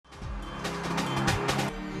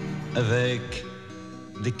avec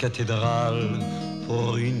des cathédrales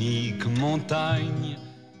pour unique montagne.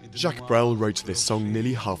 Jacques Brel wrote this song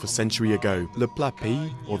nearly half a century ago. Le Plat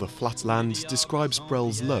Pays, or the Flat Land, describes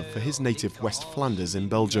Brel's love for his native West Flanders in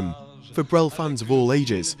Belgium. For Brel fans of all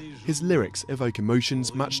ages, his lyrics evoke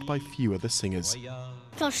emotions matched by few other singers.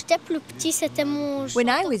 When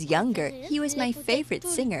I was younger, he was my favorite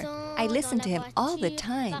singer. I listened to him all the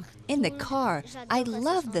time, in the car. I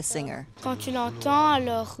loved the singer.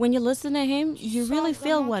 When you listen to him, you really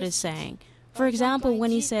feel what he's saying. For example,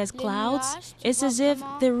 when he says clouds, it's as if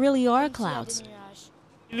there really are clouds.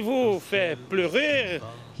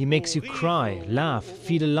 He makes you cry, laugh,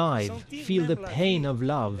 feel alive, feel the pain of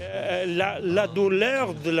love. La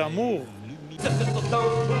douleur de l'amour.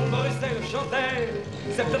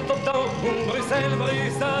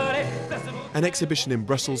 An exhibition in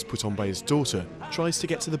Brussels put on by his daughter tries to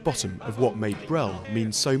get to the bottom of what made Brel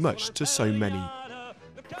mean so much to so many.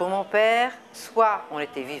 Pour mon père, soit on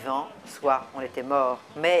était vivant, soit on était mort.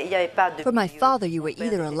 Mais il n'y avait pas de... For my father, you were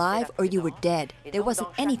either alive or you were dead. There wasn't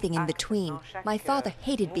anything in between. My father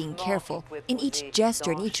hated being careful. In each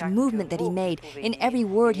gesture, in each movement that he made, in every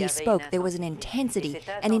word he spoke, there was an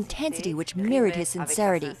intensity which mirrored his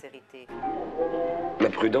sincerity. La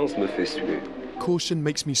prudence me fait suer. Caution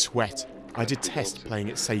makes me sweat. I detest playing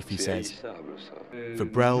it safe, he says. For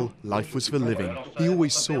Brel, life was for living. He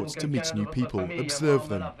always sought to meet new people, observe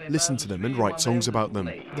them, listen to them and write songs about them.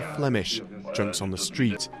 The Flemish, drunks on the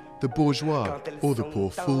street, the bourgeois, or the poor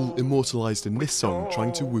fool immortalised in this song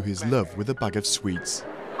trying to woo his love with a bag of sweets.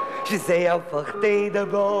 J'essaie apporter de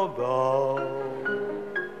bonbons.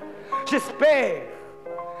 J'espère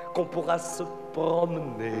qu'on pourra se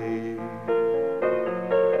promener.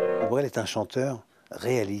 Brel est un chanteur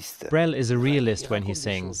réaliste. Brel is a realist when he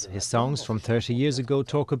sings. His songs from 30 years ago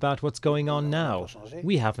talk about what's going on now.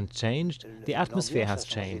 We haven't changed, the atmosphere has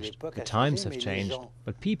changed, the times have changed,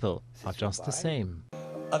 but people are just the same.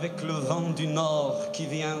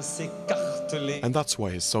 And that's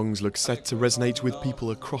why his songs look set to resonate with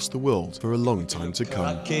people across the world for a long time to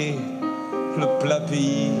come. Le plat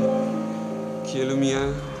pays qui est le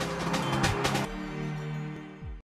mien.